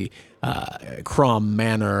the Krorn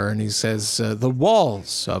Manor, and he says, the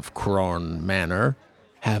walls of Krorn Manor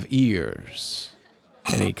have ears.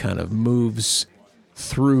 And he kind of moves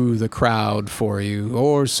through the crowd for you,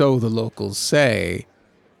 or so the locals say.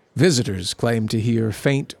 Visitors claim to hear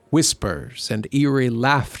faint whispers and eerie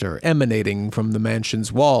laughter emanating from the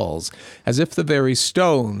mansion's walls, as if the very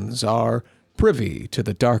stones are privy to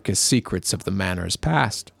the darkest secrets of the manor's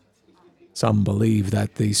past. Some believe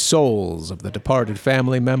that the souls of the departed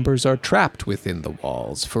family members are trapped within the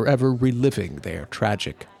walls, forever reliving their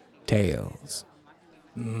tragic tales.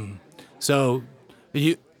 So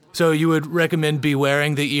you would recommend be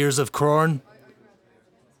wearing the ears of Krorn?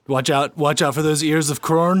 Watch out for those ears of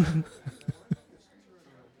Krorn.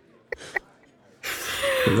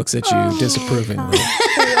 He looks at you disapprovingly.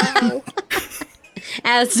 Wow.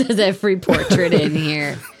 As does every portrait in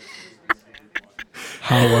here.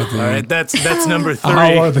 How are the All right, that's number 3.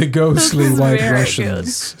 How are the ghostly This is white very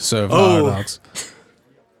Russians, Sir Oh. Vardox?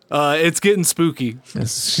 It's getting spooky.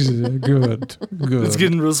 Yes, good. It's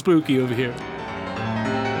getting real spooky over here.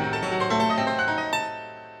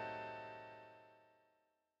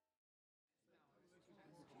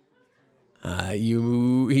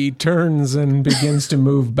 He turns and begins to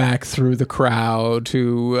move back through the crowd,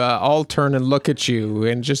 who all turn and look at you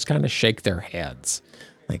and just kind of shake their heads.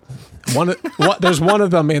 Like there's one of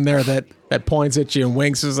them in there that points at you and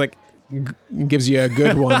winks, is like gives you a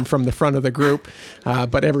good one from the front of the group.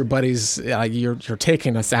 But everybody's you're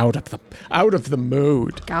taking us out of the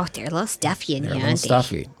mood. Oh, they're a little stuffy in They're a here, little aren't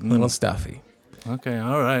they? little stuffy. Okay,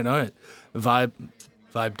 all right.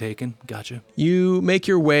 Vibe taken. Gotcha. You make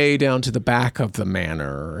your way down to the back of the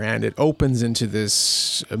manor, and it opens into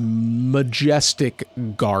this majestic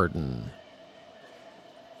garden.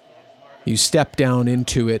 You step down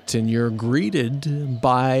into it, and you're greeted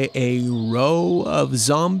by a row of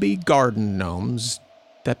zombie garden gnomes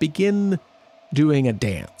that begin doing a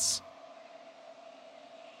dance.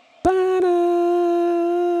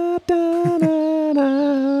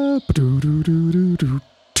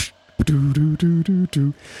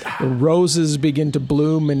 The roses begin to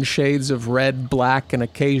bloom in shades of red, black, and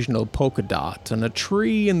occasional polka dot, and a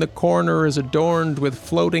tree in the corner is adorned with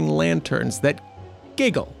floating lanterns that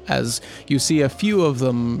giggle as you see a few of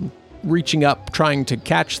them reaching up, trying to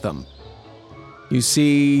catch them. You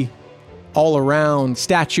see all around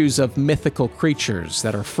statues of mythical creatures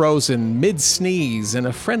that are frozen mid-sneeze, and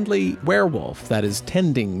a friendly werewolf that is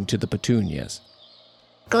tending to the petunias.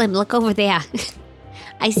 Glim, look over there.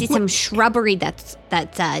 I see some shrubbery that's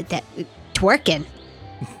twerking.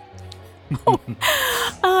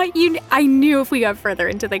 I knew if we got further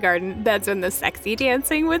into the garden, that's when the sexy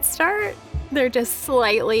dancing would start. They're just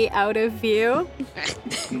slightly out of view.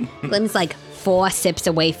 Glim's like 4 sips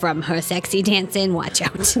away from her sexy dancing. Watch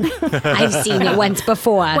out. I've seen it once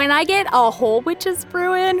before. When I get a whole witch's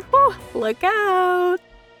brew in, whew, look out.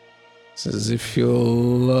 Says if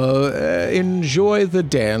you'll enjoy the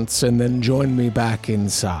dance and then join me back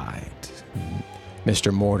inside.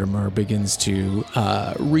 Mr. Mortimer begins to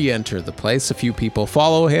re-enter the place. A few people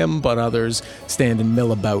follow him, but others stand and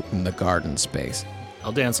mill about in the garden space.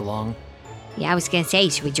 I'll dance along. Yeah, I was going to say,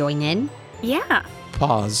 should we join in? Yeah.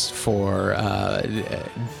 Pause for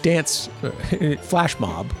dance flash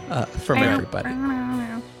mob from everybody.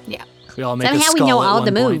 Yeah. We all make a Somehow skull we know at all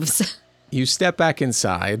one the point. moves. You step back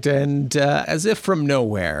inside, and as if from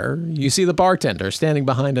nowhere, you see the bartender standing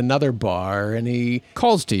behind another bar, and he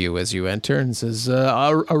calls to you as you enter and says,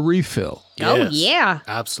 a refill. Oh, Yes, yeah.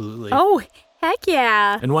 absolutely. Oh, heck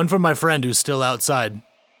yeah. And one for my friend who's still outside.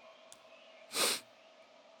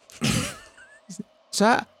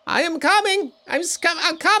 Sir, I am coming. I'm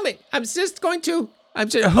coming. I'm just going to...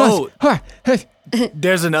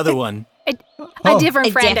 There's another one. A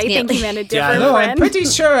different friend. I think definitely. he meant a different No, I'm friend. pretty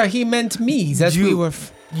sure he meant me. That we were...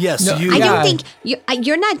 Yes, No, you. I Yeah. don't think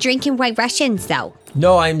you're not drinking White Russians, though.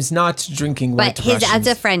 No, I'm not drinking But white his Russians.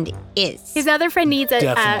 other friend is. His other friend needs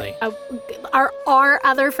Definitely. our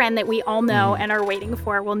other friend that we all know and are waiting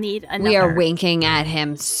for will need another We are winking at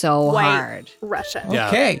him so white hard. Russian. Yeah.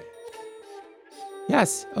 Okay.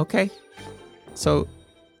 Yes, okay. So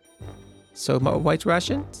white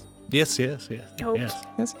Russians? Yes. Oh. Yes.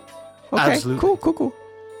 Yes. Okay, Absolutely. cool.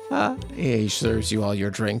 He serves you all your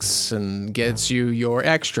drinks and gets you your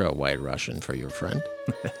extra white Russian for your friend.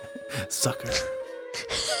 Sucker.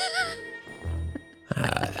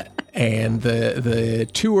 And the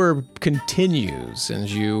tour continues, and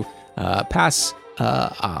you pass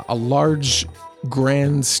a large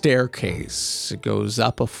grand staircase. It goes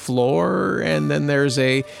up a floor, and then there's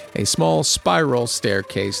a small spiral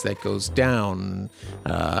staircase that goes down.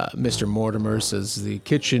 Mr. Mortimer says the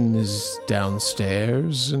kitchen is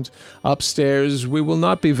downstairs, and upstairs we will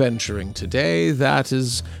not be venturing today. That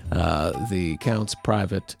is the Count's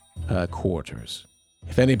private quarters.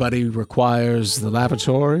 If anybody requires the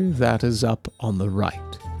lavatory, that is up on the right.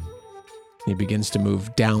 He begins to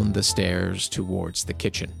move down the stairs towards the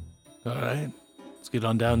kitchen. All right. Let's get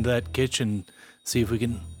on down to that kitchen, see if we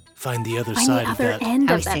can find the other side of that. End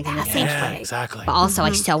I of was that thinking the passageway. Yeah, exactly. But also,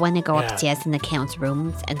 I still want to go upstairs in the count's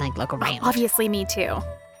rooms and like look around. Obviously, me too.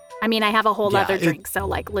 I mean, I have a whole Yeah, other drink, so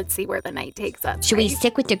like, let's see where the night takes us. Should we right?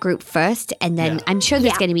 stick with the group first, and then Yeah. I'm sure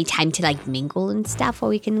there's Yeah. going to be time to like mingle and stuff, where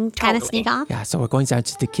we can kind of Totally. sneak off. Yeah, so we're going down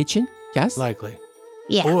to the kitchen? Yes? Likely.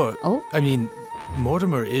 Yeah. Or, Oh. I mean,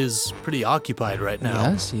 Mortimer is pretty occupied right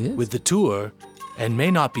now. Yes, he is. With the tour, and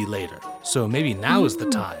may not be later. So maybe now is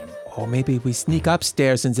the time. Or maybe we sneak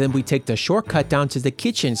upstairs and then we take the shortcut down to the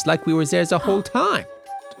kitchen. It's like we were there the whole time.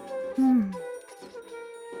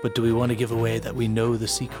 But do we want to give away that we know the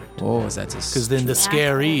secret? Oh, that's a... Because then the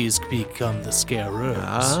scarees become the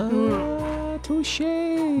scarers. Touche,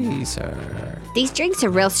 sir. These drinks are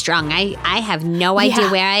real strong. I have no idea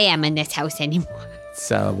Yeah. where I am in this house anymore. It's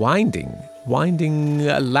a winding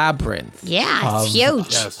labyrinth. Yeah, it's of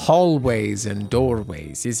huge. Yes, Hallways and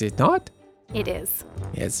doorways, is it not? It is.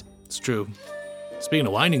 Yes. it's true. Speaking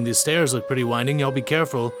of winding, these stairs look pretty winding. Y'all be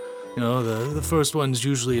careful. You know, the first one's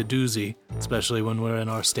usually a doozy, especially when we're in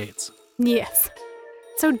our states. Yes.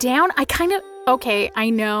 So down, okay, I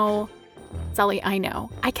know. Sully, I know.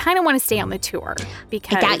 I kind of want to stay on the tour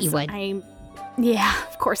because thought you would. Yeah,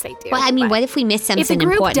 of course I do. Well, I mean, but what if we miss something if the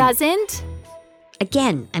group important? doesn't,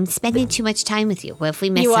 Again, I'm spending too much time with you. What if we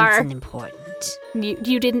miss You are. something important?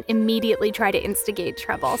 you didn't immediately try to instigate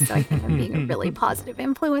trouble, so I think I'm being a really positive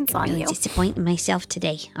influence on Really you. disappointing myself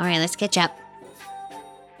today. All right, let's catch up.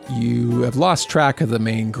 You have lost track of the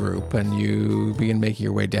main group and you begin making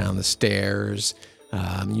your way down the stairs.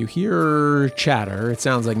 You hear chatter. It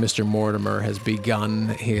sounds like Mr. Mortimer has begun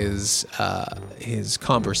his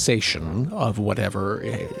conversation of whatever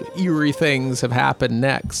eerie things have happened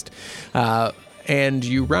next. And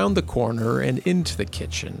you round the corner and into the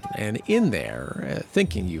kitchen. And in there,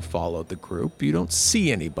 thinking you followed the group, you don't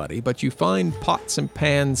see anybody, but you find pots and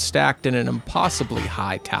pans stacked in an impossibly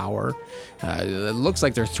high tower. It looks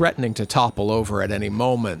like they're threatening to topple over at any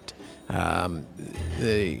moment.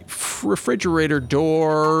 The refrigerator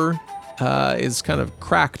door is kind of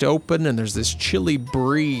cracked open, and there's this chilly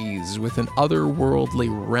breeze with an otherworldly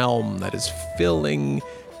realm that is filling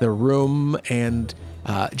the room, and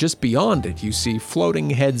just beyond it, you see floating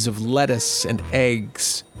heads of lettuce and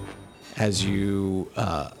eggs as you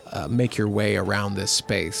make your way around this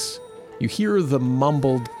space. You hear the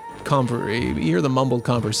mumbled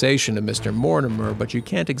conversation of Mr. Mortimer, but you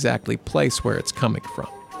can't exactly place where it's coming from.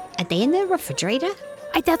 Are they in the refrigerator?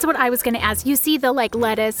 That's what I was going to ask. You see the like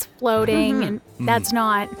lettuce floating, and that's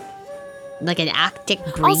not Like an Arctic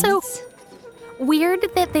breeze? Also, weird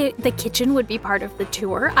that the kitchen would be part of the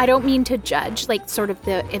tour. I don't mean to judge like sort of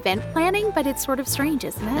the event planning, but it's sort of strange,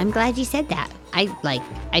 isn't it? I'm glad you said that.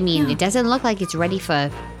 It doesn't look like it's ready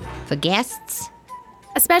for guests.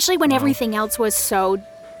 Especially when everything else was so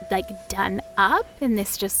like done up, and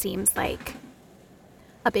this just seems like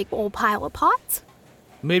a big old pile of pots.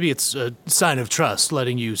 Maybe it's a sign of trust,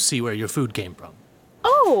 letting you see where your food came from.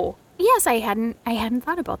 Oh, yes, I hadn't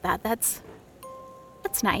thought about that. That's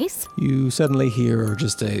nice. You suddenly hear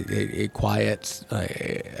just a quiet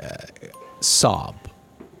sob,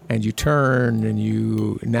 and you turn and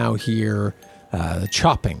you now hear the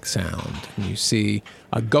chopping sound, and you see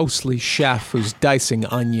a ghostly chef who's dicing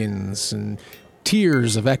onions, and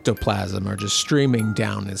tears of ectoplasm are just streaming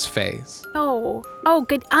down his face. Oh,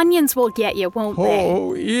 good. Onions will get you, won't they?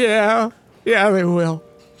 Oh, yeah. Yeah, they will.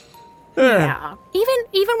 Yeah.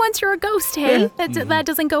 Even once you're a ghost, hey, that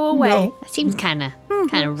doesn't go away. No, That seems kind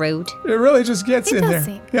of rude. it really just gets It in does there.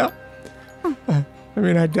 seem. Yeah. I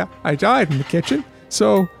mean, I died in the kitchen,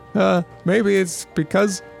 so maybe it's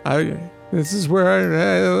because this is where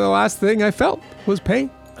the last thing I felt was pain.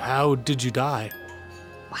 How did you die?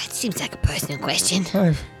 Well, it seems like a personal question.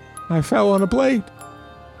 I fell on a blade,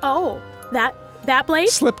 Oh, that blade?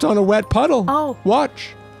 slipped on a wet puddle. Oh. Watch,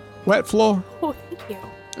 wet floor. Oh, thank you.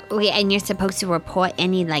 Wait, and you're supposed to report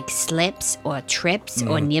any like slips or trips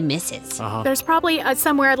or near misses. There's probably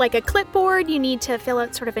somewhere like a clipboard. You need to fill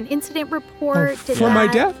out sort of an incident report. Did For my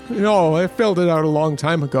that- death? No, I filled it out a long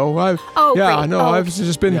time ago. I've great. I've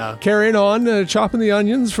just been Yeah. carrying on, chopping the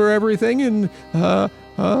onions for everything, and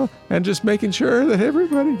just making sure that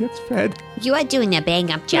everybody gets fed. You are doing a bang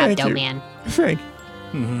up job, Thank though, you. man. Thank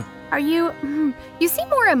you. Are you? You seem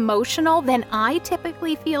more emotional than I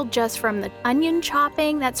typically feel just from the onion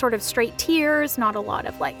chopping. That sort of straight tears, not a lot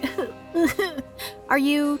of like. Are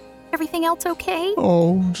you? Everything else okay?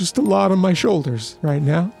 Oh, just a lot on my shoulders right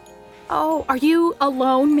now. Oh, are you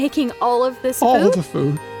alone making all of this All food? of the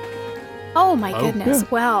food. Oh my goodness. Yeah.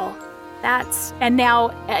 Well, and now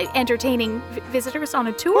entertaining visitors on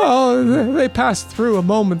a tour? Well, they passed through a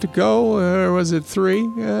moment ago, or was it 3?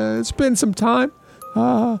 It's been some time.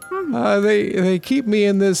 They keep me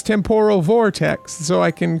in this temporal vortex so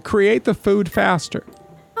I can create the food faster.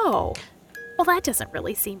 Oh, well, that doesn't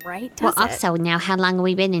really seem right, Well, does it? also, now how long have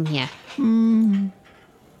we been in here?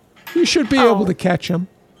 You should be able to catch them.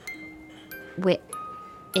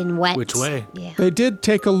 In what? Which way? Yeah. They did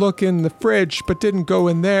take a look in the fridge, but didn't go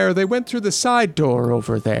in there. They went through the side door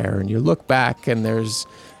over there, and you look back, and there's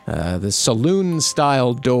the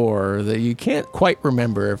saloon-style door that you can't quite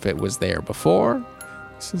remember if it was there before.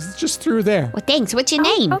 So it's just through there. Well, thanks. What's your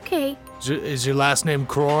name? Okay. Is your last name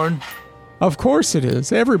Krorn? Of course it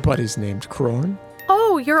is. Everybody's named Krorn.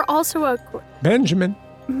 Oh, you're also a... Benjamin.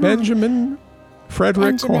 Benjamin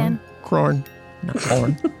Frederick Benjamin. Krorn. Not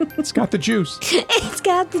Krorn. It's got the juice. It's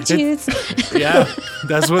got the juice. Yeah,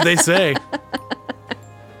 that's what they say.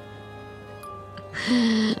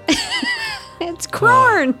 It's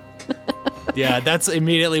Krorn. Yeah, that's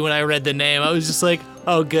immediately when I read the name. I was just like,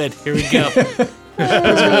 oh, good. Here we go.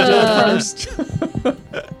 First.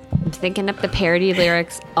 I'm thinking up the parody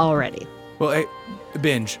lyrics already. Well, hey,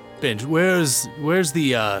 Binge. Where's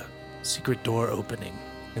the secret door opening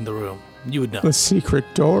in the room? You would know. The secret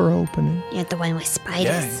door opening. Yeah, the one with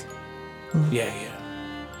spiders. Yeah.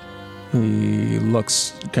 He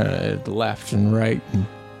looks kind of left and right and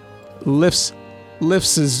lifts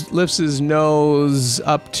his nose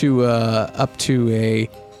up to a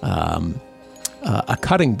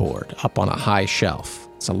cutting board up on a high shelf.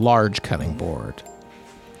 It's a large cutting board.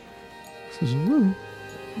 Says, you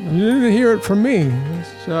didn't hear it from me.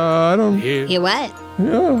 I don't. Hear what?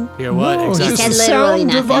 Yeah. Hear what? No, Exactly. It's just the Said literally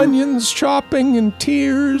sound of nothing. onions chopping and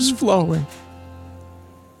tears flowing.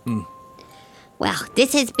 Well,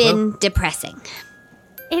 this has been depressing.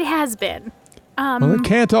 It has been. Well, it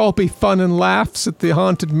can't all be fun and laughs at the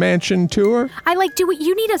Haunted Mansion tour. Do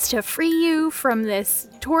you need us to free you from this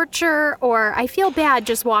torture? Or I feel bad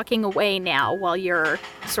just walking away now while you're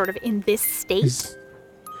sort of in this state.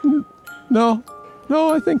 No,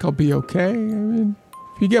 I think I'll be okay. I mean,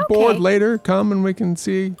 if you get bored later, come and we can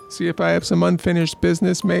see if I have some unfinished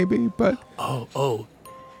business maybe, but... Oh.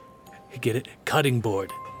 You get it? Cutting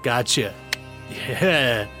board. Gotcha.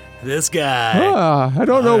 Yeah, this guy. I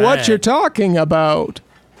don't know All what right. you're talking about.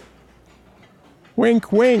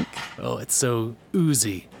 Wink, wink. Oh, it's so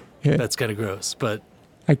oozy. Yeah. That's kind of gross, but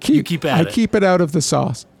I keep keep at it. keep it out of the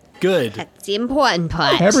sauce. good. That's the important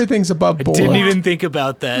part. Everything's above I board. didn't even think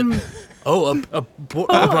about that. Oh, above board.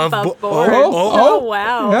 Oh,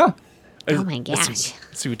 wow. Yeah, Oh my gosh. Let's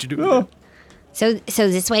see what you're doing. So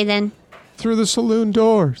this way then? through the saloon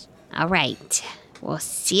doors. All right. We'll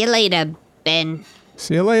see you later, Ben.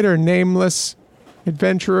 See you later, nameless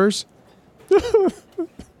adventurers.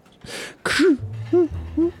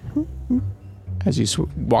 As you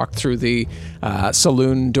walk through the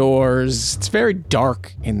saloon doors, it's very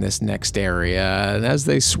dark in this next area. And as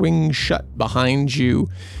they swing shut behind you,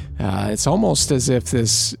 it's almost as if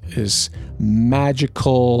this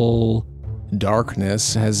magical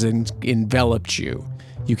darkness has enveloped you.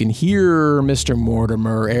 You can hear Mr.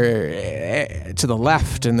 Mortimer to the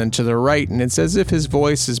left and then to the right, and it's as if his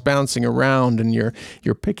voice is bouncing around, and you're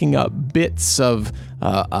picking up bits of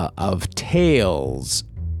tales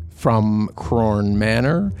from Krorn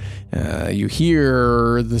Manor. You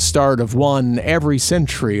hear the start of one: every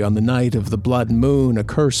century on the night of the blood moon, a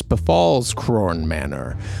curse befalls Krorn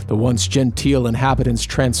Manor. The once genteel inhabitants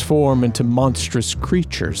transform into monstrous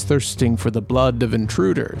creatures thirsting for the blood of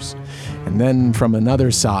intruders. And then from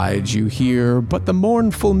another side you hear, but the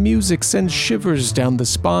mournful music sends shivers down the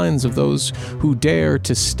spines of those who dare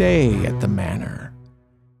to stay at the manor.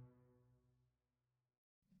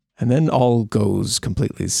 And then all goes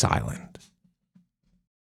completely silent.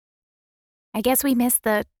 I guess we missed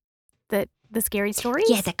the scary stories.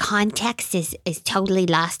 Yeah, the context is totally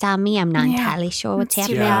lost on me. I'm not entirely sure what's It's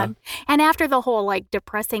too happening. bad. And after the whole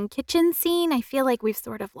depressing kitchen scene, I feel like we've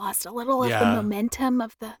sort of lost a little of the Yeah. momentum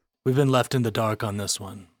of the. We've been left in the dark on this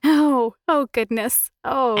one. Oh goodness.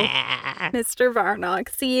 Oh, Mr.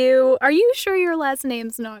 Varnox, are you sure your last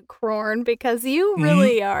name's not Krorn? Because you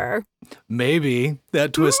really are. Maybe.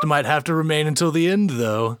 That twist might have to remain until the end,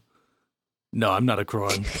 though. No, I'm not a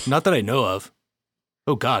Krorn. Not that I know of.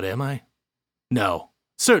 Oh God, am I? No,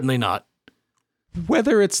 certainly not.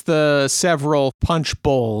 Whether it's the several punch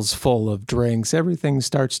bowls full of drinks, everything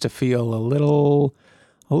starts to feel a little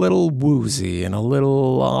woozy and a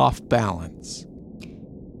little off balance.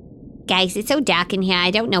 Guys, it's so dark in here.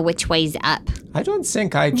 I don't know which way's up. I don't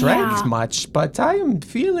think I drank much, but I am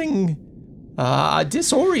feeling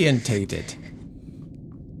disorientated.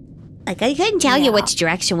 Like, I couldn't tell you which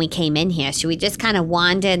direction we came in here. Should we just kind of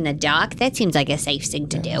wander in the dark? That seems like a safe thing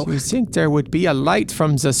to do. You think there would be a light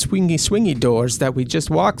from the swingy doors that we just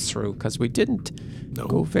walked through, because we didn't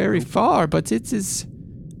go very far, but it is...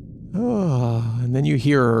 Oh, and then you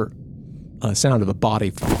hear a sound of a body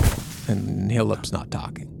fall, and Hillip's not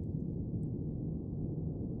talking.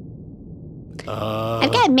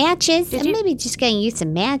 I've got matches. I'm maybe just going to use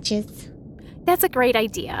some matches. That's a great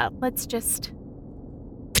idea. Let's just...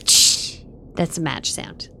 That's a match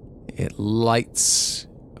sound. It lights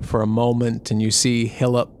for a moment, and you see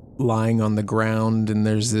Hillip lying on the ground, and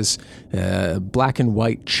there's this black and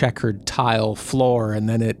white checkered tile floor, and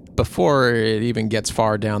then before it even gets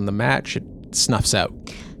far down the match, it snuffs out.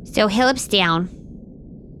 So Hillip's down.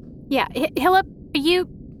 Yeah, Hillip,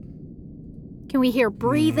 can we hear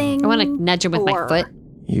breathing? I want to nudge him with my foot.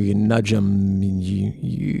 You can nudge him.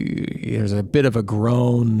 There's a bit of a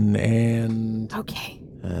groan, and... Okay.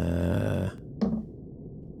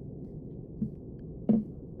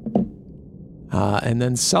 And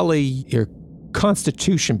then Sully, your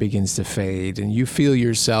constitution begins to fade, and you feel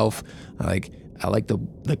yourself like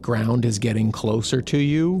the ground is getting closer to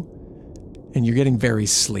you, and you're getting very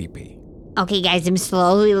sleepy. Okay, guys, I'm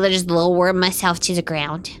slowly just lowering myself to the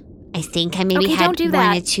ground. I think I maybe had one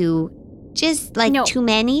or two, just too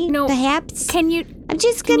many, perhaps. Can you? I'm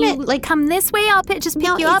just gonna come this way. I'll just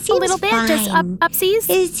pick you up a little bit, just upsies.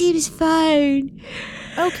 It seems fine.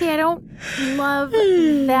 Okay, I don't love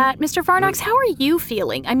that. Mr. Varnox, how are you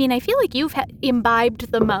feeling? I mean, I feel like you've imbibed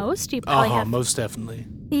the most. You probably have. Most definitely.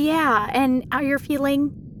 Yeah, and how you're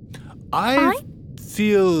feeling? I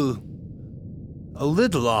feel a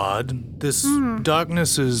little odd. This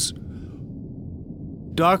darkness is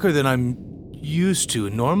darker than I'm used to.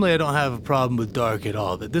 Normally, I don't have a problem with dark at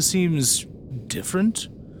all, but this seems different.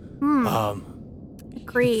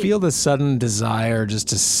 Agreed. You feel the sudden desire just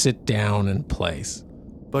to sit down in place.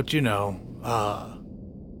 But, I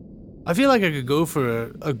feel like I could go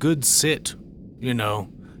for a good sit,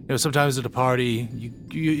 sometimes at a party,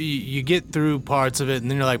 you get through parts of it, and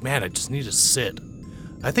then you're like, man, I just need to sit.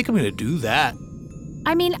 I think I'm going to do that.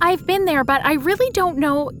 I mean, I've been there, but I really don't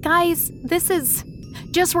know. Guys, this is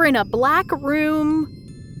just, we're in a black room.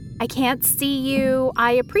 I can't see you.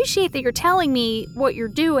 I appreciate that you're telling me what you're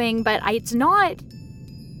doing, but it's not,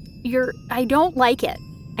 I don't like it,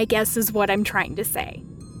 I guess is what I'm trying to say.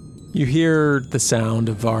 You hear the sound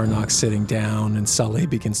of Varnox sitting down, and Sully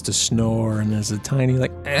begins to snore, and there's a tiny,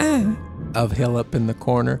 of Hillip in the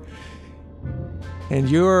corner. And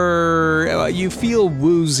you feel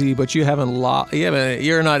woozy, but you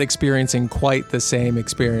you're not experiencing quite the same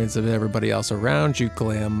experience of everybody else around you,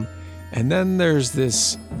 Glim. And then there's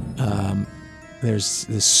this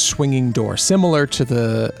swinging door, similar to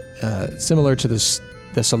the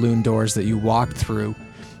saloon doors that you walked through,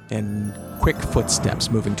 and quick footsteps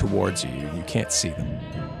moving towards you. You can't see them.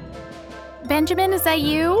 Benjamin, is that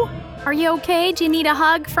you? Are you okay? Do you need a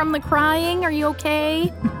hug from the crying? Are you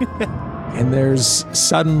okay? And there's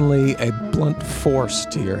suddenly a blunt force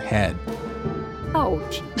to your head. Oh,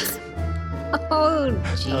 jeez. Oh,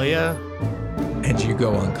 jeez. Hell yeah. And you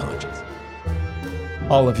go unconscious.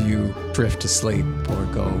 All of you drift to sleep or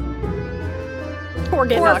go... Or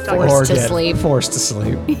get knocked out. Forced to sleep. Forced to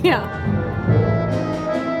sleep. Yeah.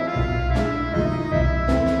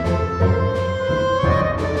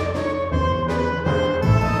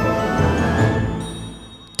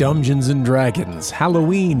 Dungeons & Dragons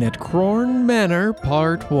Halloween at Krorn Manor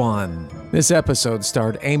Part 1. This episode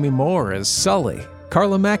starred Amy Moore as Sully,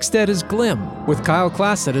 Carla Maxted as Glim, with Kyle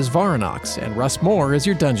Classett as Varnox, and Russ Moore as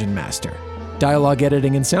your Dungeon Master. Dialogue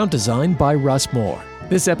editing and sound design by Russ Moore.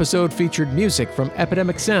 This episode featured music from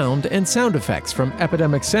Epidemic Sound and sound effects from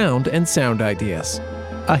Epidemic Sound and Sound Ideas.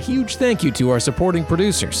 A huge thank you to our supporting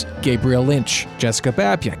producers, Gabriel Lynch, Jessica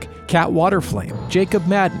Babiak, Kat Waterflame, Jacob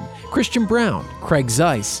Madden, Christian Brown, Craig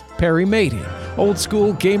Zeiss, Perry Matey, Old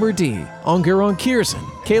School Gamer D, Ongeron Kierson,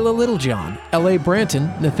 Kayla Littlejohn, L.A.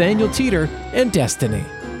 Branton, Nathaniel Teeter, and Destiny.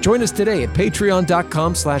 Join us today at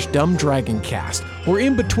patreon.com/dumbdragoncast. We're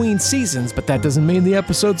in between seasons, but that doesn't mean the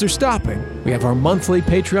episodes are stopping. We have our monthly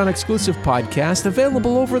Patreon-exclusive podcast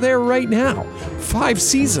available over there right now. 5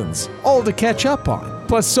 seasons, all to catch up on.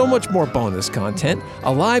 Plus so much more bonus content,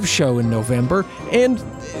 a live show in November, and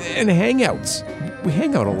hangouts. We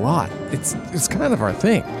hang out a lot. It's kind of our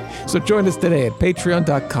thing. So join us today at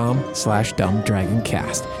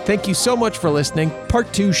patreon.com/dumbdragoncast. Thank you so much for listening.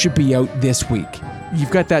 Part 2 should be out this week.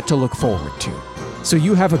 You've got that to look forward to. So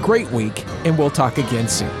you have a great week, and we'll talk again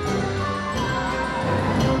soon.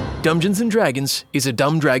 Dungeons & Dragons is a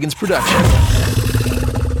Dumb Dragons production.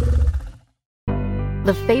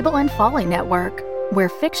 The Fable and Folly Network, where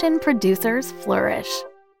fiction producers flourish.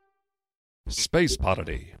 Space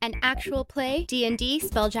Podity, an actual play D&D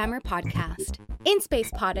Spelljammer podcast. In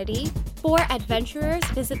Space Podity, 4 adventurers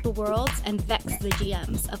visit the worlds and vex the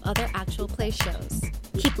GMs of other actual play shows.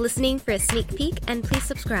 Keep listening for a sneak peek, and please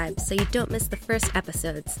subscribe so you don't miss the first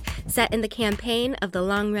episodes, set in the campaign of the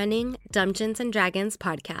long-running Dungeons & Dragons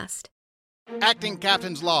podcast. Acting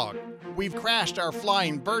Captain's Log. We've crashed our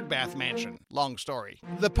flying birdbath mansion. Long story.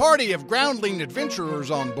 The party of groundling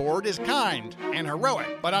adventurers on board is kind and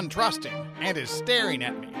heroic, but untrusting, and is staring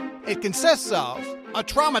at me. It consists of a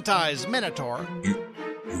traumatized minotaur. You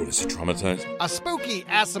want to say traumatized? A spooky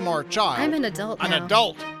Aasimar child. I'm an adult now. An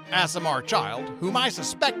adult Aasimar child, whom I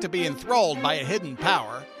suspect to be enthralled by a hidden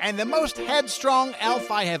power, and the most headstrong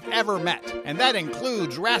elf I have ever met. And that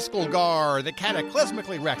includes Rascalgar, the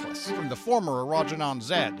cataclysmically reckless, from the former Arajanon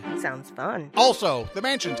Zed. Sounds fun. Also, the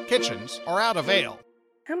mansion's kitchens are out of ale.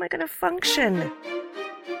 How am I going to function?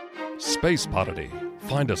 Space Podity.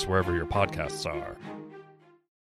 Find us wherever your podcasts are.